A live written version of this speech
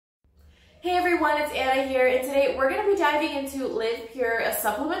everyone, it's Anna here, and today we're going to be diving into Liv Pure, a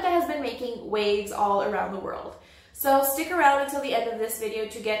supplement that has been making waves all around the world. So stick around until the end of this video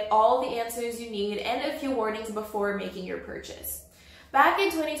to get all the answers you need and a few warnings before making your purchase. Back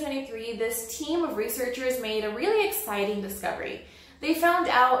in 2023, this team of researchers made a really exciting discovery. They found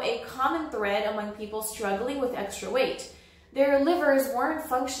out a common thread among people struggling with extra weight. Their livers weren't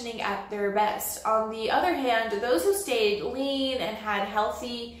functioning at their best. On the other hand, those who stayed lean and had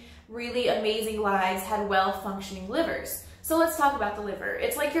healthy, really amazing lives had well-functioning livers. So let's talk about the liver.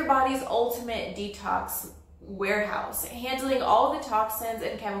 It's like your body's ultimate detox warehouse, handling all the toxins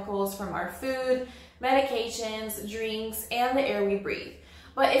and chemicals from our food, medications, drinks, and the air we breathe.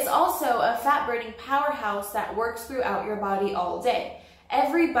 But it's also a fat-burning powerhouse that works throughout your body all day.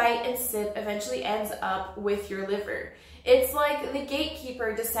 Every bite and sip eventually ends up with your liver. It's like the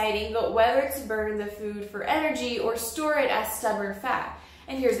gatekeeper deciding whether to burn the food for energy or store it as stubborn fat.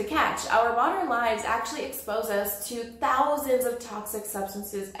 And here's the catch. Our modern lives actually expose us to thousands of toxic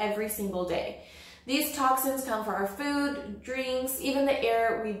substances every single day. These toxins come from our food, drinks, even the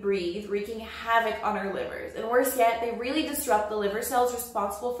air we breathe, wreaking havoc on our livers. And worse yet, they really disrupt the liver cells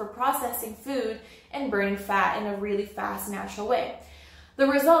responsible for processing food and burning fat in a really fast, natural way. The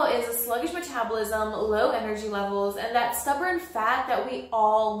result is a sluggish metabolism, low energy levels, and that stubborn fat that we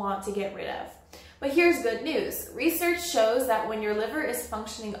all want to get rid of. But here's good news. Research shows that when your liver is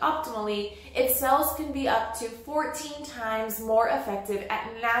functioning optimally, its cells can be up to 14 times more effective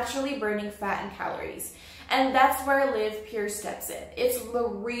at naturally burning fat and calories. And that's where Liv Pure steps in. It's the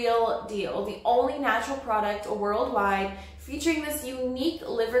real deal, the only natural product worldwide featuring this unique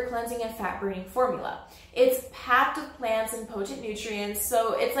liver cleansing and fat burning formula. It's packed with plants and potent nutrients,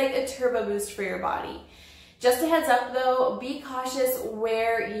 so it's like a turbo boost for your body. Just a heads up though, be cautious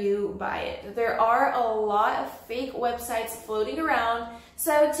where you buy it. There are a lot of fake websites floating around,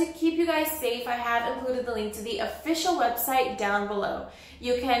 so to keep you guys safe, I have included the link to the official website down below.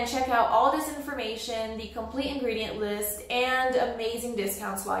 You can check out all this information, the complete ingredient list, and amazing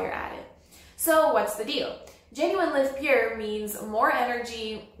discounts while you're at it. So what's the deal? Genuine Liv Pure means more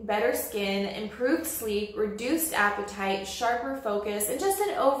energy, better skin, improved sleep, reduced appetite, sharper focus, and just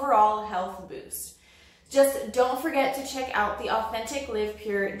an overall health boost. Just don't forget to check out the authentic Liv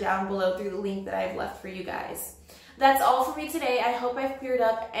Pure down below through the link that I've left for you guys. That's all for me today. I hope I've cleared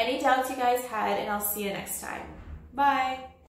up any doubts you guys had, and I'll see you next time. Bye!